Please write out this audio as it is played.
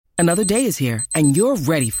Another day is here, and you're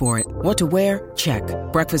ready for it. What to wear? Check.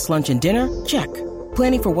 Breakfast, lunch, and dinner? Check.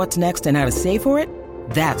 Planning for what's next and how to save for it?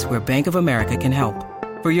 That's where Bank of America can help.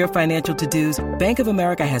 For your financial to-dos, Bank of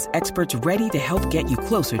America has experts ready to help get you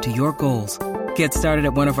closer to your goals. Get started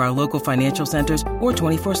at one of our local financial centers or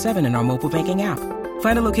 24/7 in our mobile banking app.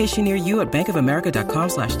 Find a location near you at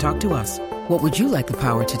bankofamerica.com/talktous. What would you like the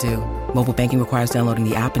power to do? Mobile banking requires downloading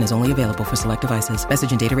the app and is only available for select devices.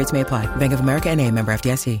 Message and data rates may apply. Bank of America N.A., member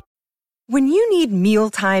FDIC. When you need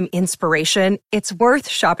mealtime inspiration, it's worth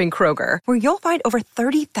shopping Kroger, where you'll find over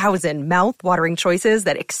 30,000 mouth-watering choices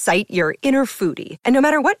that excite your inner foodie. And no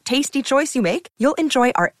matter what tasty choice you make, you'll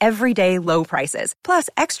enjoy our everyday low prices, plus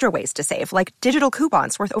extra ways to save, like digital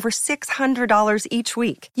coupons worth over $600 each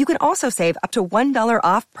week. You can also save up to $1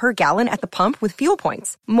 off per gallon at the pump with fuel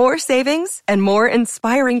points. More savings and more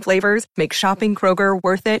inspiring flavors make shopping Kroger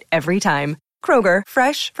worth it every time. Kroger,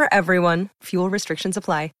 fresh for everyone. Fuel restrictions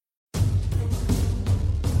apply.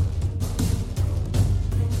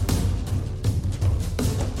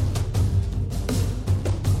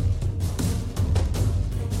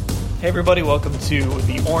 Hey everybody, welcome to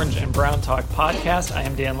the Orange and Brown Talk podcast. I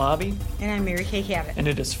am Dan Lobby. And I'm Mary Kay Cabot. And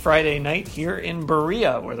it is Friday night here in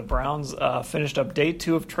Berea, where the Browns finished up day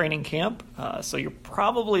 2 of training camp. So you're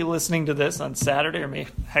probably listening to this on Saturday, or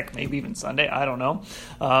maybe even Sunday, I don't know.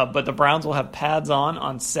 But the Browns will have pads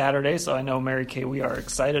on Saturday, so I know, Mary Kay, we are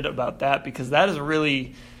excited about that, because that's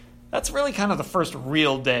really kind of the first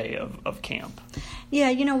real day of camp. Yeah,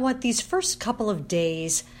 you know what? These first couple of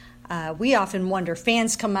days, we often wonder,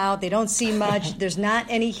 fans come out, they don't see much, there's not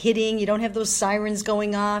any hitting, you don't have those sirens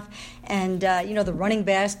going off, and, the running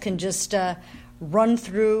backs can just run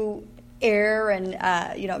through air, and,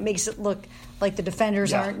 it makes it look like the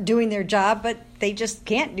defenders aren't doing their job, but they just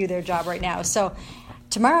can't do their job right now. So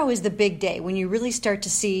tomorrow is the big day when you really start to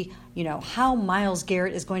see how Myles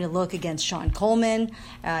Garrett is going to look against Sean Coleman.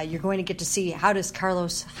 You're going to get to see how does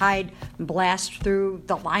Carlos Hyde blast through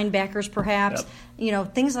the linebackers, perhaps.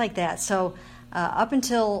 Yep. Things like that. So up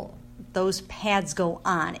until those pads go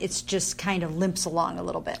on, it's just kind of limps along a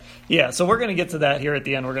little bit. Yeah, so we're going to get to that here at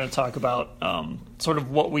the end. We're going to talk about sort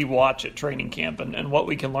of what we watch at training camp and what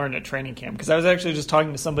we can learn at training camp. Because I was actually just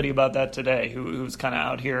talking to somebody about that today who's kind of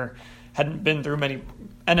out here, hadn't been through many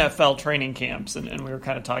NFL training camps, and we were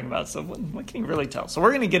kind of talking about, so what can you really tell? So we're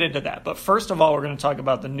going to get into that. But first of all, we're going to talk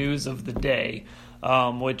about the news of the day,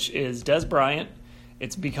 which is Dez Bryant.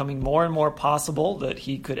 It's becoming more and more possible that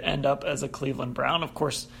he could end up as a Cleveland Brown. Of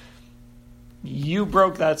course, you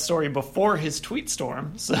broke that story before his tweet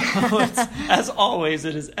storm, so as always,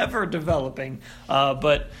 it is ever developing.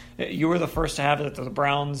 But you were the first to have it. The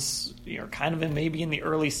Browns are kind of maybe in the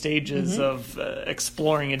early stages of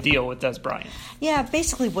exploring a deal with Dez Bryant. Yeah,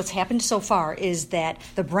 basically what's happened so far is that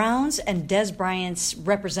the Browns and Dez Bryant's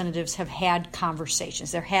representatives have had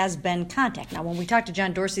conversations. There has been contact. Now, when we talked to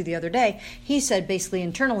John Dorsey the other day, he said basically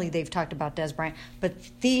internally they've talked about Dez Bryant, but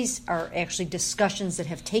these are actually discussions that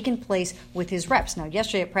have taken place with his reps. Now,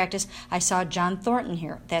 yesterday at practice, I saw John Thornton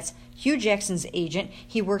here. That's Hugh Jackson's agent.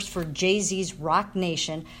 He works for Jay-Z's Rock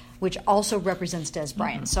Nation, which also represents Dez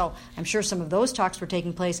Bryant. So I'm sure some of those talks were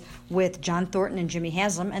taking place with John Thornton and Jimmy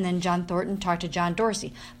Haslam, and then John Thornton talked to John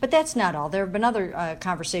Dorsey. But that's not all. There have been other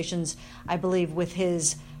conversations, I believe, with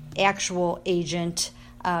his actual agent,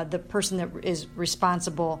 the person that is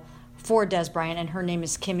responsible for Dez Bryant, and her name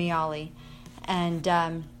is Kimmy Ali. And,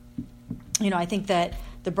 I think that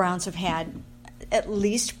the Browns have had at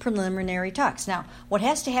least preliminary talks. Now, what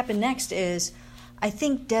has to happen next is I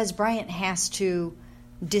think Dez Bryant has to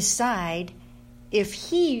decide if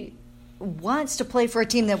he wants to play for a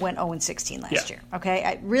team that went 0-16 last year.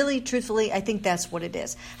 Okay? Truthfully, I think that's what it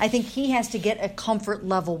is. I think he has to get a comfort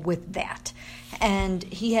level with that. And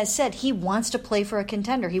he has said he wants to play for a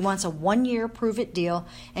contender. He wants a 1-year prove-it deal,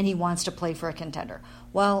 and he wants to play for a contender.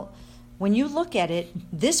 Well, when you look at it,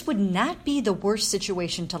 this would not be the worst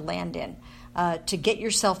situation to land in, to get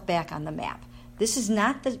yourself back on the map. This is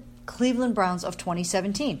not the Cleveland Browns of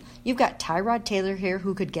 2017. You've got Tyrod Taylor here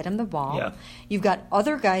who could get him the ball. Yeah. You've got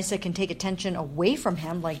other guys that can take attention away from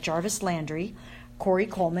him, like Jarvis Landry, Corey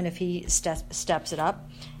Coleman if he steps it up.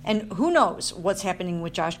 And who knows what's happening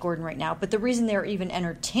with Josh Gordon right now. But the reason they're even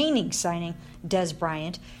entertaining signing Dez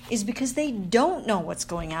Bryant is because they don't know what's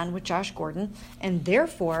going on with Josh Gordon, and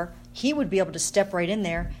therefore he would be able to step right in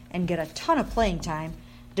there and get a ton of playing time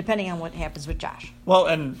depending on what happens with Josh. Well,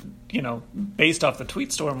 and, based off the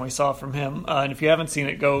tweet storm we saw from him, and if you haven't seen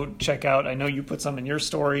it, go check out, I know you put some in your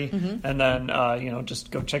story, and then, just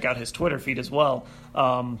go check out his Twitter feed as well.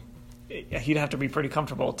 he'd have to be pretty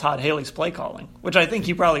comfortable with Todd Haley's play calling, which I think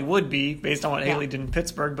he probably would be based on what Haley did in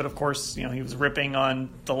Pittsburgh. But of course, he was ripping on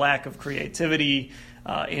the lack of creativity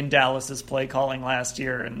in Dallas's play calling last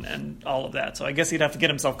year and all of that. So I guess he'd have to get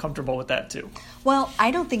himself comfortable with that too. Well,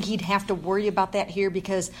 I don't think he'd have to worry about that here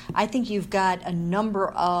because I think you've got a number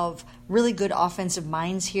of really good offensive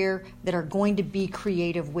minds here that are going to be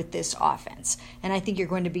creative with this offense. And I think you're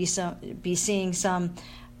going to be seeing some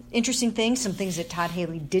interesting things, some things that Todd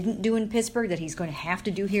Haley didn't do in Pittsburgh that he's going to have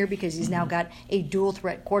to do here because he's now got a dual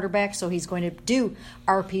threat quarterback, so he's going to do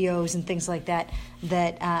RPOs and things like that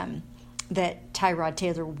that Tyrod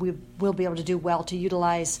Taylor will be able to do well to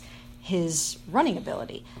utilize his running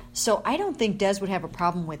ability. So I don't think Dez would have a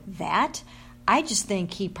problem with that. I just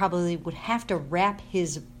think he probably would have to wrap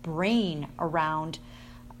his brain around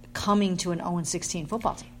coming to an 0-16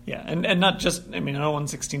 football team. Yeah, and not just, an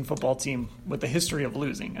 0-16 football team with a history of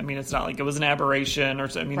losing. It's not like it was an aberration or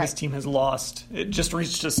This team has lost. It just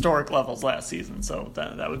reached historic levels last season, so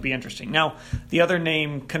that would be interesting. Now, the other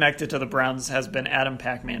name connected to the Browns has been Adam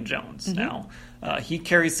Pac-Man Jones. Mm-hmm. Now, he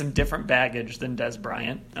carries some different baggage than Dez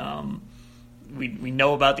Bryant. We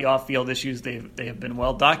know about the off-field issues. They have been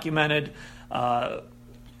well documented.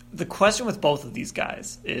 The question with both of these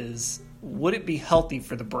guys is, would it be healthy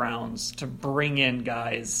for the Browns to bring in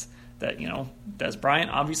guys that, Dez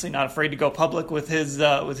Bryant, obviously not afraid to go public with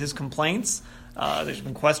his complaints. There's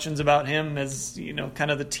been questions about him as,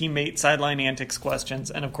 kind of the teammate sideline antics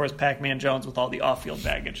questions. And, of course, Pac-Man Jones with all the off-field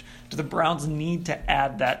baggage. Do the Browns need to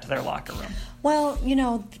add that to their locker room? Well,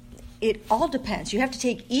 it all depends. You have to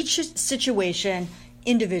take each situation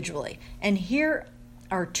individually. And here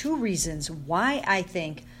are two reasons why I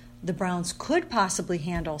think the Browns could possibly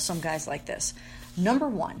handle some guys like this. Number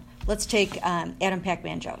one, let's take Adam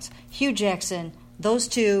Pac-Man Jones. Hugh Jackson, those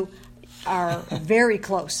two are very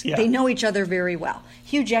close. Yeah. They know each other very well.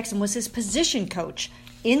 Hugh Jackson was his position coach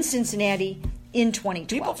in Cincinnati in 2012.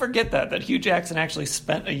 People forget that Hugh Jackson actually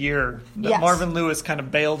spent a year, that yes. Marvin Lewis kind of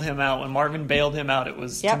bailed him out. When Marvin bailed him out, it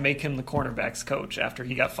was to make him the cornerbacks coach after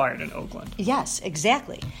he got fired in Oakland. Yes,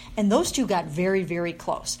 exactly. And those two got very, very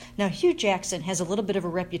close. Now, Hugh Jackson has a little bit of a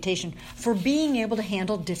reputation for being able to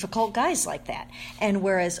handle difficult guys like that. And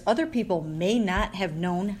whereas other people may not have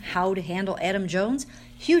known how to handle Adam Jones,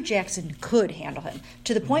 Hugh Jackson could handle him.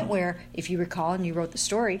 To the point where, if you recall, and you wrote the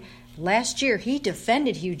story, last year, he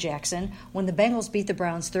defended Hugh Jackson when the Bengals beat the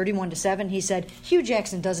Browns 31-7. He said, Hugh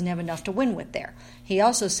Jackson doesn't have enough to win with there. He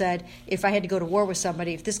also said, if I had to go to war with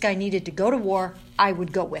somebody, if this guy needed to go to war, I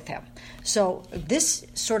would go with him. So this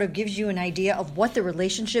sort of gives you an idea of what the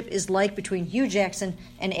relationship is like between Hugh Jackson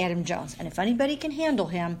and Adam Jones. And if anybody can handle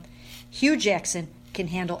him, Hugh Jackson can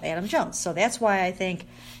handle Adam Jones. So that's why I think,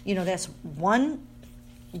 that's one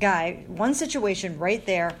guy, one situation right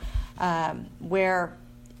there where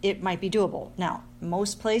it might be doable. Now,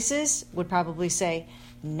 most places would probably say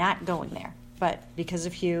not going there, but because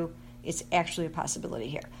of Hugh, it's actually a possibility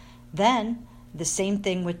here. Then, the same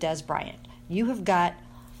thing with Dez Bryant. You have got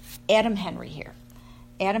Adam Henry here.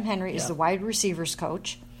 Adam Henry is the wide receivers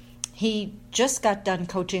coach. He just got done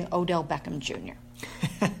coaching Odell Beckham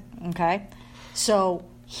Jr. Okay? So,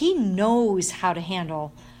 he knows how to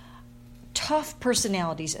handle tough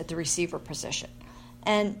personalities at the receiver position.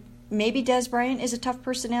 And maybe Dez Bryant is a tough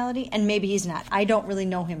personality, and maybe he's not. I don't really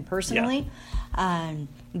know him personally. Yeah.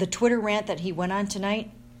 The Twitter rant that he went on tonight,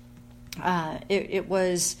 it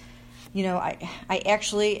was, I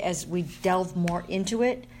actually, as we delve more into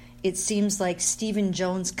it, it seems like Stephen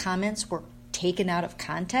Jones' comments were taken out of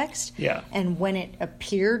context. Yeah. And when it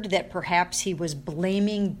appeared that perhaps he was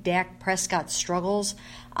blaming Dak Prescott's struggles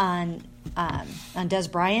on Dez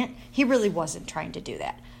Bryant, he really wasn't trying to do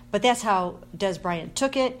that. But that's how Dez Bryant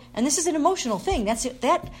took it, and this is an emotional thing.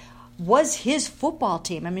 That was his football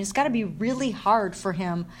team. It's got to be really hard for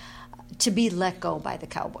him to be let go by the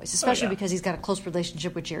Cowboys, especially because he's got a close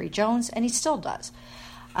relationship with Jerry Jones, and he still does.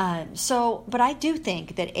 But I do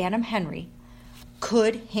think that Adam Henry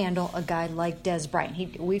could handle a guy like Dez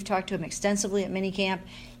Bryant. We've talked to him extensively at minicamp.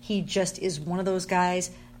 He just is one of those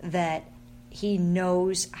guys that he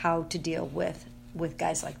knows how to deal with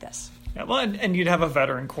guys like this. Yeah, well, and you'd have a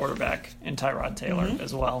veteran quarterback in Tyrod Taylor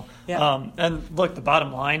as well. Yeah. And look, the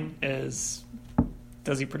bottom line is,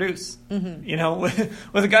 does he produce? With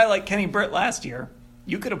a guy like Kenny Britt last year,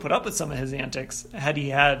 you could have put up with some of his antics had he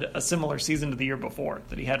had a similar season to the year before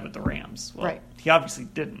that he had with the Rams. Well, right. He obviously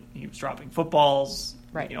didn't. He was dropping footballs.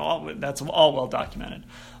 Right. That's all well documented.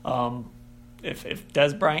 If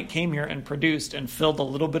Dez Bryant came here and produced and filled a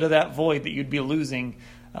little bit of that void that you'd be losing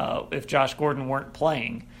if Josh Gordon weren't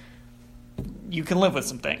playing, you can live with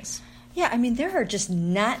some things. Yeah, there are just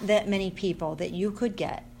not that many people that you could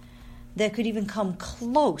get that could even come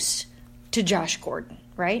close to Josh Gordon,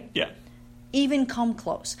 right? Yeah. Even come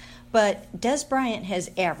close. But Dez Bryant has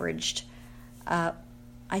averaged, I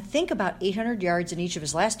think, about 800 yards in each of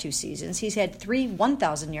his last 2 seasons. He's had 3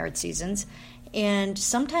 1,000-yard seasons, and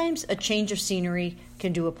sometimes a change of scenery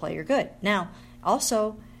can do a player good. Now,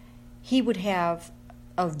 also, he would have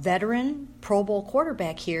a veteran Pro Bowl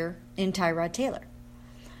quarterback here in Tyrod Taylor.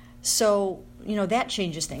 So, that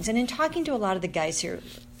changes things. And in talking to a lot of the guys here,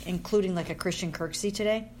 including like a Christian Kirksey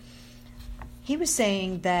today, he was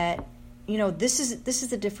saying that, this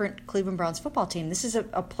is a different Cleveland Browns football team. This is a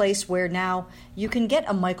place where now you can get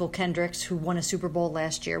a Michael Kendricks, who won a Super Bowl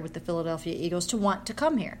last year with the Philadelphia Eagles, to want to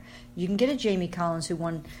come here. You can get a Jamie Collins, who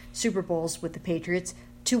won Super Bowls with the Patriots,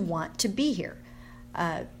 to want to be here.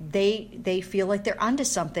 They feel like they're onto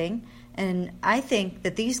something, and I think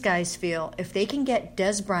that these guys feel if they can get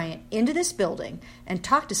Dez Bryant into this building and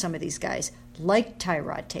talk to some of these guys, like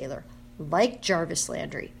Tyrod Taylor, like Jarvis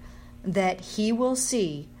Landry, that he will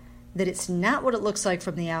see that it's not what it looks like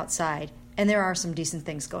from the outside, and there are some decent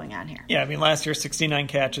things going on here. Yeah, last year, 69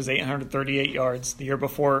 catches, 838 yards. The year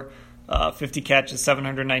before, 50 catches,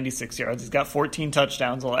 796 yards. He's got 14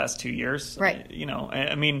 touchdowns the last 2 years. Right.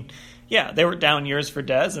 Yeah, they were down years for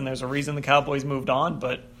Dez, and there's a reason the Cowboys moved on,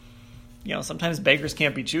 but sometimes beggars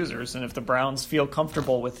can't be choosers, and if the Browns feel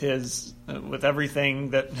comfortable with with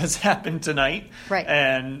everything that has happened tonight, right,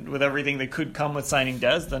 and with everything that could come with signing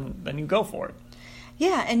Dez, then you go for it.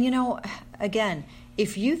 Yeah, and again,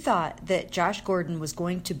 if you thought that Josh Gordon was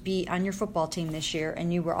going to be on your football team this year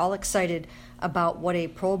and you were all excited about what a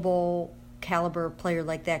Pro Bowl caliber player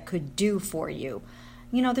like that could do for you,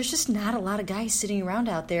 there's just not a lot of guys sitting around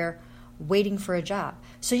out there waiting for a job.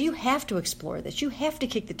 So you have to explore this. You have to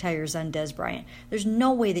kick the tires on Dez Bryant. There's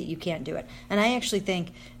no way that you can't do it. And I actually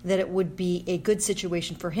think that it would be a good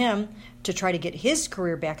situation for him to try to get his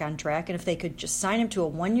career back on track. And if they could just sign him to a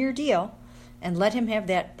 1-year deal and let him have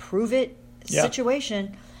that prove-it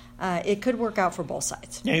situation, it could work out for both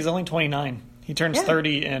sides. Yeah, he's only 29. He turns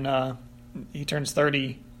 30 in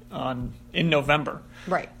November.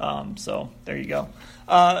 Right. So there you go.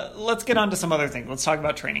 Let's get on to some other things. Let's talk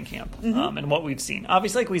about training camp and what we've seen.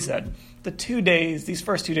 Obviously, like we said, these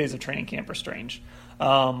first 2 days of training camp are strange.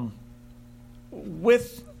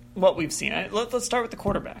 With what we've seen, let's start with the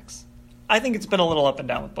quarterbacks. I think it's been a little up and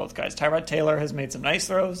down with both guys. Tyrod Taylor has made some nice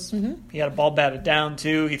throws. He had a ball batted down,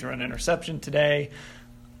 too. He threw an interception today.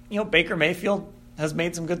 Baker Mayfield has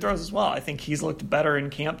made some good throws as well. I think he's looked better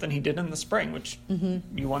in camp than he did in the spring, which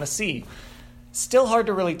you want to see. Still hard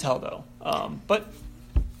to really tell, though. But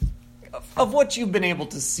of what you've been able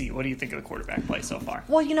to see, what do you think of the quarterback play so far?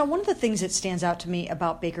 Well, one of the things that stands out to me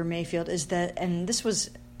about Baker Mayfield is that, and this was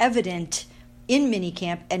evident in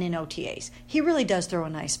minicamp and in OTAs, he really does throw a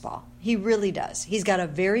nice ball. He really does. He's got a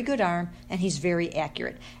very good arm, and he's very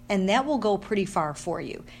accurate. And that will go pretty far for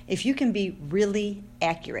you if you can be really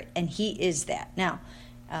accurate, and he is that. Now,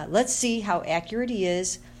 let's see how accurate he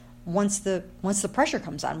is once the pressure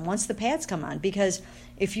comes on, once the pads come on. Because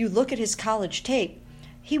if you look at his college tape,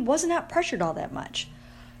 he was not pressured all that much.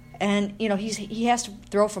 And, he has to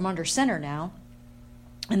throw from under center now,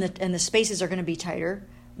 and the spaces are going to be tighter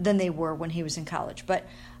than they were when he was in college. But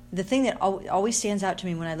the thing that always stands out to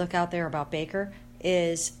me when I look out there about Baker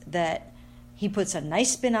is that he puts a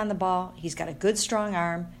nice spin on the ball, he's got a good strong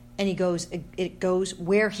arm, and it goes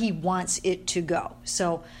where he wants it to go.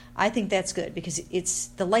 So I think that's good because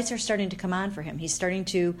the lights are starting to come on for him. He's starting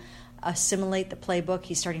to assimilate the playbook.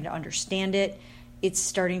 He's starting to understand it. It's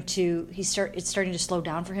starting to slow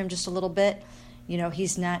down for him just a little bit.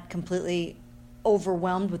 He's not completely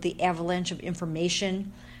overwhelmed with the avalanche of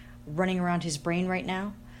information running around his brain right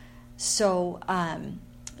now. So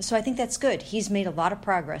I think that's good. He's made a lot of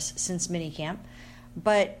progress since minicamp.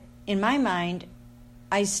 But in my mind,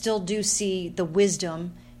 I still do see the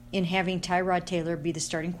wisdom in having Tyrod Taylor be the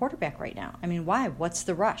starting quarterback right now. Why? What's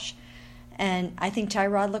the rush? And I think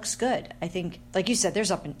Tyrod looks good. I think, like you said,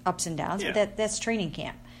 there's ups and downs, but that's training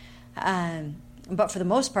camp. But for the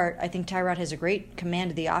most part, I think Tyrod has a great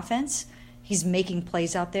command of the offense. He's making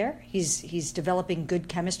plays out there. He's developing good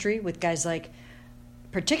chemistry with guys like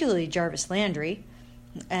particularly Jarvis Landry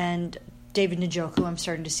and David Njoku. I'm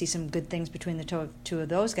starting to see some good things between the two of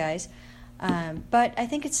those guys. But I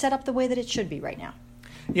think it's set up the way that it should be right now.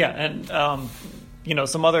 Yeah, and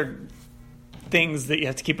some other things that you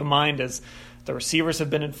have to keep in mind is the receivers have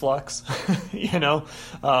been in flux. The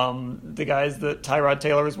guys that Tyrod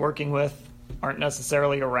Taylor is working with aren't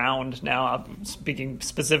necessarily around now. I'm speaking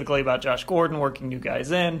specifically about Josh Gordon working new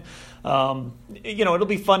guys in. It'll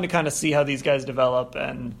be fun to kind of see how these guys develop,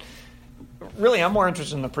 and really, I'm more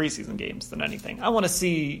interested in the preseason games than anything. I want to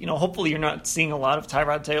see, hopefully you're not seeing a lot of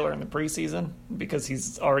Tyrod Taylor in the preseason because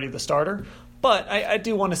he's already the starter. But I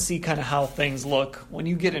do want to see kind of how things look when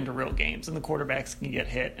you get into real games and the quarterbacks can get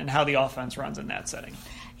hit and how the offense runs in that setting.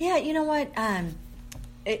 Yeah, you know what?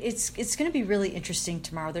 It's going to be really interesting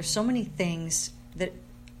tomorrow. There's so many things that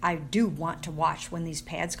I do want to watch when these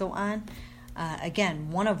pads go on.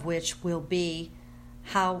 Again, one of which will be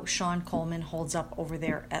how Sean Coleman holds up over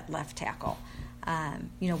there at left tackle.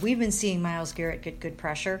 We've been seeing Myles Garrett get good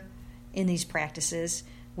pressure in these practices.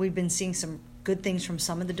 We've been seeing some good things from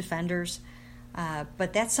some of the defenders.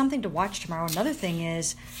 But that's something to watch tomorrow. Another thing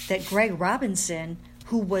is that Greg Robinson,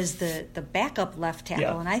 who was the backup left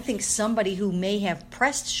tackle, and I think somebody who may have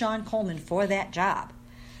pressed Sean Coleman for that job,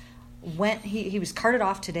 he was carted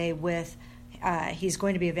off today with he's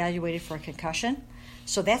going to be evaluated for a concussion.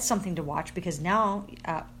 So that's something to watch because now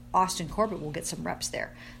Austin Corbett will get some reps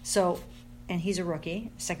there. And he's a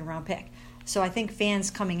rookie, second-round pick. So I think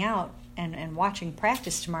fans coming out and watching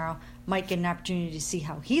practice tomorrow might get an opportunity to see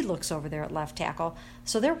how he looks over there at left tackle.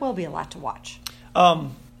 So there will be a lot to watch.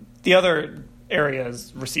 The other area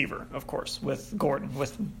is receiver, of course, with Gordon.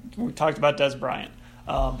 We talked about Dez Bryant.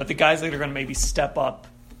 But the guys that are going to maybe step up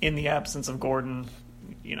in the absence of Gordon,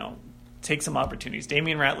 take some opportunities.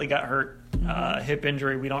 Damian Ratley got hurt, hip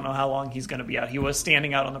injury. We don't know how long he's going to be out. He was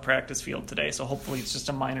standing out on the practice field today, so hopefully it's just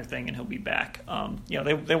a minor thing and he'll be back.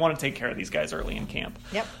 They want to take care of these guys early in camp.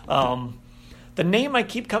 Yep. The name I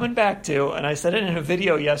keep coming back to, and I said it in a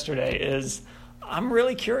video yesterday, is I'm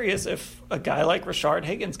really curious if a guy like Rashard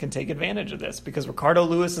Higgins can take advantage of this because Ricardo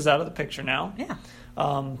Lewis is out of the picture now. Yeah.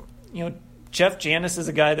 Jeff Janis is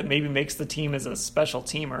a guy that maybe makes the team as a special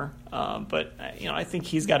teamer, but I think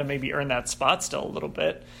he's got to maybe earn that spot still a little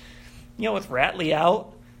bit. With Ratley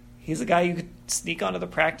out, he's a guy you could sneak onto the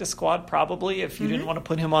practice squad probably if you didn't want to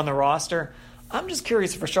put him on the roster. I'm just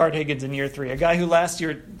curious for Rashard Higgins in year 3, a guy who last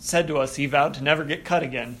year said to us he vowed to never get cut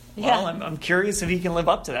again. Yeah. Well, I'm curious if he can live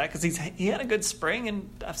up to that because he had a good spring, and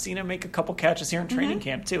I've seen him make a couple catches here in training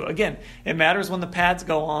camp too. Again, it matters when the pads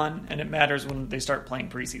go on, and it matters when they start playing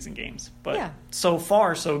preseason games. But so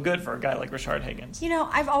far, so good for a guy like Rashard Higgins.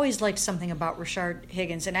 I've always liked something about Rashard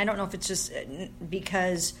Higgins, and I don't know if it's just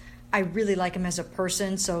because I really like him as a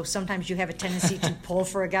person, so sometimes you have a tendency to pull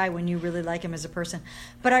for a guy when you really like him as a person.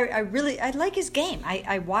 But I like his game.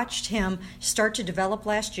 I watched him start to develop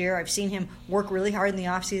last year. I've seen him work really hard in the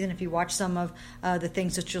offseason if you watch some of the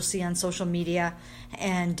things that you'll see on social media.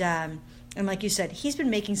 And like you said, he's been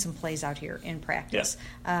making some plays out here in practice.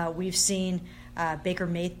 Yes. We've seen Baker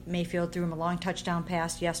Mayfield threw him a long touchdown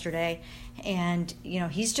pass yesterday. And,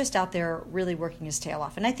 he's just out there really working his tail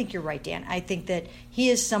off. And I think you're right, Dan. I think that he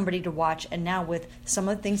is somebody to watch. And now with some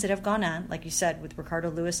of the things that have gone on, like you said, with Ricardo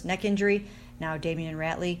Lewis, neck injury, now Damian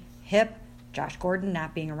Ratley, hip, Josh Gordon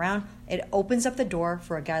not being around, it opens up the door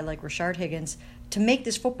for a guy like Rashard Higgins to make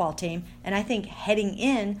this football team. And I think heading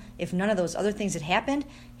in, if none of those other things had happened,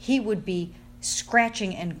 he would be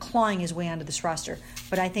scratching and clawing his way onto this roster.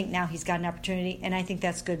 But I think now he's got an opportunity, and I think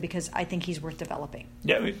that's good because I think he's worth developing.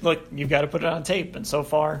 Yeah, look, you've got to put it on tape, and so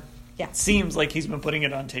far it seems like he's been putting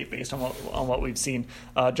it on tape based on what we've seen.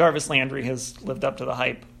 Jarvis Landry has lived up to the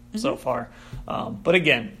hype so far. But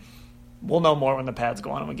again, we'll know more when the pads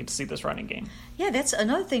go on and we get to see this running game. Yeah, that's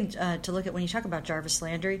another thing to look at when you talk about Jarvis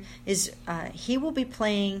Landry is he will be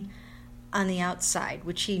playing on the outside,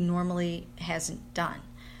 which he normally hasn't done.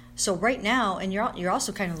 So right now, and you're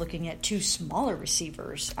also kind of looking at two smaller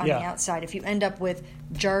receivers on the outside. If you end up with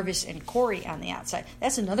Jarvis and Corey on the outside,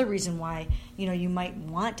 that's another reason why you might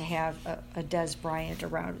want to have a Dez Bryant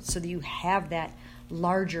around so that you have that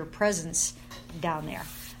larger presence down there.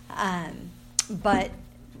 But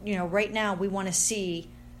right now we want to see.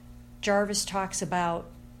 Jarvis talks about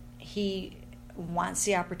he wants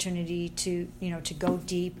the opportunity to go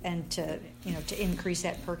deep and to increase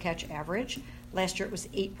that per catch average. Last year it was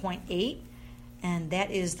 8.8, and that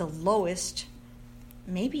is the lowest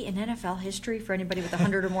maybe in NFL history for anybody with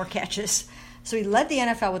 100 or more catches. So he led the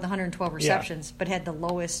NFL with 112 receptions, but had the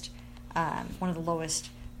lowest, one of the lowest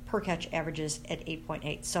per catch averages at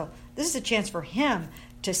 8.8. So this is a chance for him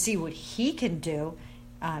to see what he can do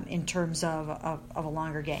in terms of a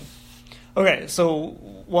longer game. Okay, so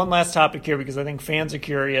one last topic here because I think fans are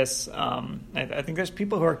curious. I think there's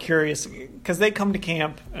people who are curious because they come to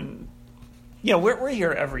camp and we're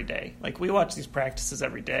here every day. Like, we watch these practices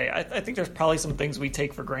every day. I think there's probably some things we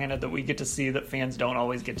take for granted that we get to see that fans don't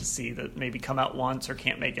always get to see that maybe come out once or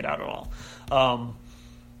can't make it out at all.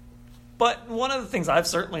 But one of the things I've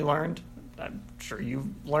certainly learned, I'm sure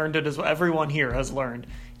you've learned it as well, everyone here has learned,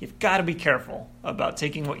 you've got to be careful about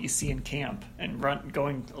taking what you see in camp and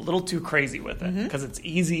going a little too crazy with it, because it's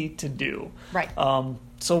easy to do. Right.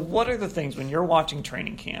 So what are the things, when you're watching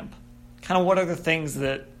training camp, kind of what are the things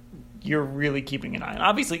that you're really keeping an eye on?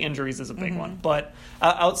 Obviously, injuries is a big one, but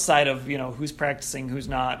outside of, who's practicing, who's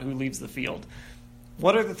not, who leaves the field,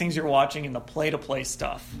 what are the things you're watching in the play-to-play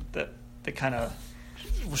stuff that kind of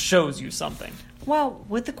shows you something? Well,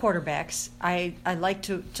 with the quarterbacks, I like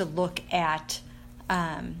to look at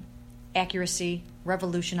accuracy,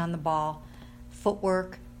 revolution on the ball,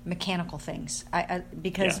 footwork, mechanical things,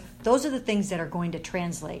 because those are the things that are going to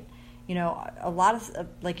translate. A lot of,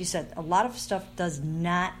 like you said, a lot of stuff does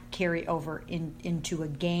not carry over into a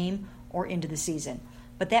game or into the season,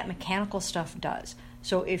 but that mechanical stuff does.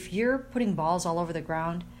 So if you're putting balls all over the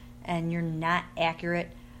ground and you're not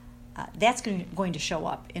accurate, that's going to show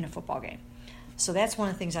up in a football game. So that's one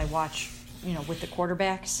of the things I watch, with the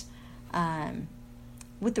quarterbacks.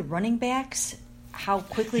 With the running backs, how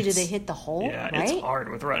quickly do they hit the hole? Yeah, right? It's hard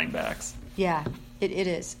with running backs. Yeah, it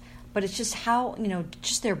is. But it's just how,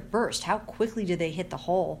 just their burst. How quickly do they hit the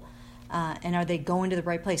hole? And are they going to the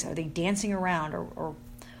right place? Are they dancing around? Or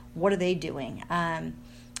what are they doing? And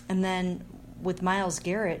then with Myles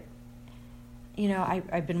Garrett,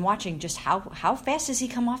 I've been watching just how fast does he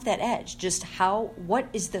come off that edge? Just what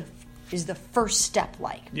is the first step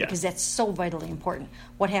like? Yeah. Because that's so vitally important.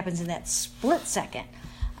 What happens in that split second?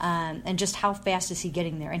 And just how fast is he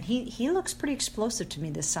getting there? And he looks pretty explosive to me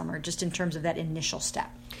this summer, just in terms of that initial step.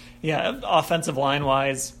 Yeah, offensive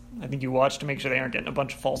line-wise, I think you watch to make sure they aren't getting a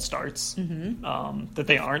bunch of false starts, that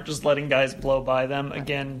they aren't just letting guys blow by them. Right.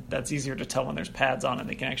 Again, that's easier to tell when there's pads on and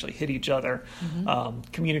they can actually hit each other,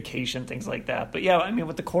 communication, things like that. But,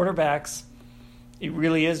 with the quarterbacks, it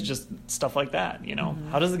really is just stuff like that,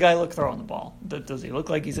 How does the guy look throwing the ball? Does he look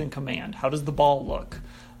like he's in command? How does the ball look?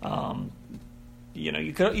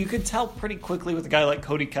 You could tell pretty quickly with a guy like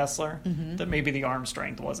Cody Kessler that maybe the arm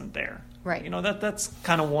strength wasn't there. Right. That's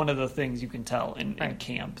kind of one of the things you can tell in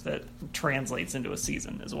camp that translates into a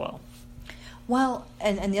season as well. Well,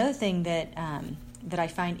 and the other thing that I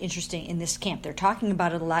find interesting in this camp, they're talking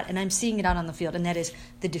about it a lot, and I'm seeing it out on the field, and that is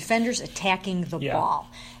the defenders attacking the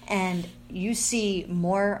ball. And you see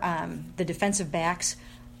more the defensive backs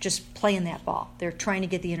just playing that ball. They're trying to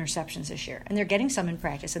get the interceptions this year, and they're getting some in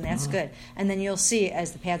practice, and that's good. And then you'll see,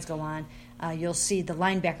 as the pads go on, you'll see the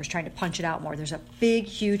linebackers trying to punch it out more. There's a big,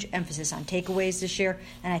 huge emphasis on takeaways this year,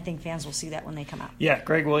 and I think fans will see that when they come out. Yeah,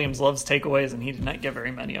 Greg Williams loves takeaways, and he did not get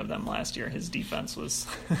very many of them last year. His defense was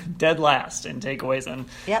dead last in takeaways, and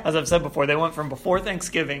as I've said before, they went from before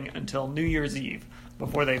Thanksgiving until New Year's Eve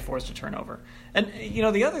before they forced a turnover. And,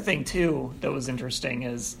 the other thing, too, that was interesting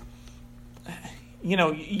is,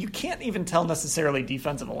 you can't even tell necessarily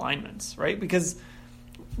defensive alignments, right? Because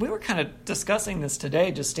we were kind of discussing this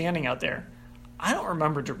today, just standing out there. I don't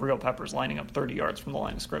remember Jabril Peppers lining up 30 yards from the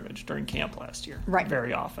line of scrimmage during camp last year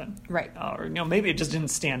very often. Right. Or maybe it just didn't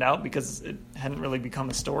stand out because it hadn't really become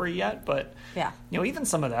a story yet. But, even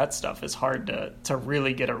some of that stuff is hard to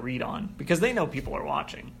really get a read on because they know people are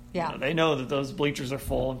watching. Yeah. They know that those bleachers are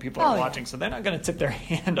full and people are watching, so they're not going to tip their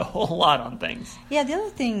hand a whole lot on things. Yeah, the other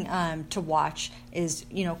thing to watch is,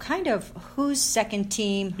 kind of who's second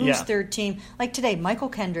team, who's third team. Like today, Michael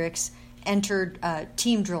Kendricks entered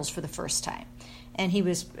team drills for the first time. And he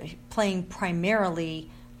was playing primarily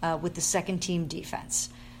with the second-team defense.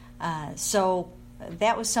 So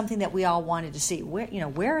that was something that we all wanted to see.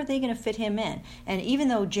 Where are they going to fit him in? And even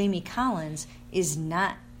though Jamie Collins is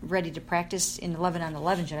not ready to practice in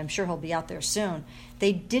 11-on-11 yet, I'm sure he'll be out there soon,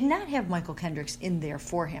 they did not have Michael Kendricks in there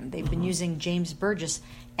for him. They've been using James Burgess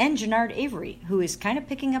and Jannard Avery, who is kind of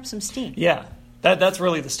picking up some steam. Yeah. That's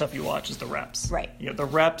really the stuff you watch is the reps. Right. The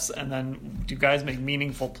reps, and then do guys make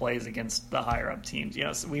meaningful plays against the higher-up teams?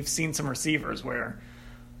 So we've seen some receivers where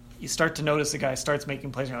you start to notice a guy starts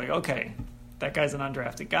making plays, and you're like, okay, that guy's an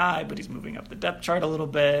undrafted guy, but he's moving up the depth chart a little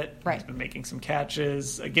bit. Right. He's been making some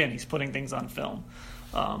catches. Again, he's putting things on film.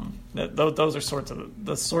 Those are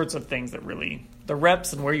the sorts of things that really, the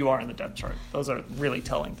reps and where you are in the depth chart, those are really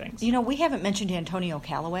telling things. We haven't mentioned Antonio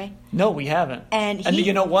Callaway. No, we haven't. And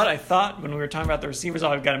you know what? I thought when we were talking about the receivers,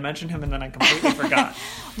 I've got to mention him, and then I completely forgot.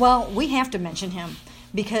 Well, we have to mention him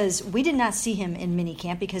because we did not see him in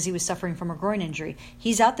minicamp because he was suffering from a groin injury.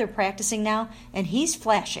 He's out there practicing now, and he's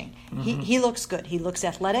flashing. He looks good. He looks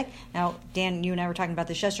athletic. Now, Dan, you and I were talking about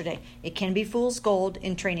this yesterday. It can be fool's gold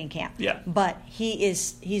in training camp. Yeah. But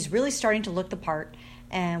he's really starting to look the part,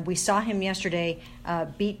 and we saw him yesterday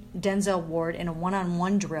beat Denzel Ward in a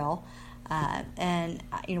one-on-one drill. And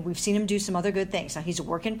we've seen him do some other good things. Now, he's a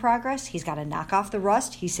work in progress. He's got to knock off the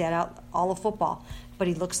rust. He sat out all of football. But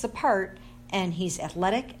he looks the part. and he's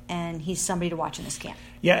athletic, and he's somebody to watch in this camp.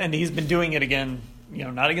 Yeah, and he's been doing it again,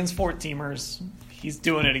 not against 14-teamers. He's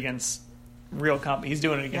doing it against real He's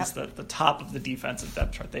doing it against the top of the defensive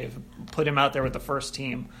depth chart. They've put him out there with the first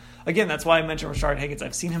team. Again, that's why I mentioned Rashard Higgins.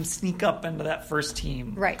 I've seen him sneak up into that first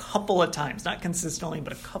team a couple of times. Not consistently,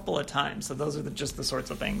 but a couple of times. So those are just the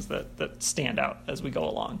sorts of things that stand out as we go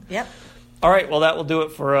along. Yep. All right, well, that will do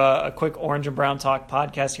it for a quick Orange and Brown Talk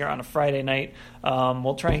podcast here on a Friday night.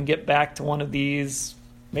 We'll try and get back to one of these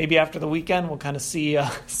maybe after the weekend. We'll kind of see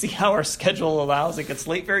how our schedule allows. It gets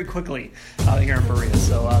late very quickly here in Berea.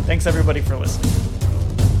 So thanks, everybody, for listening.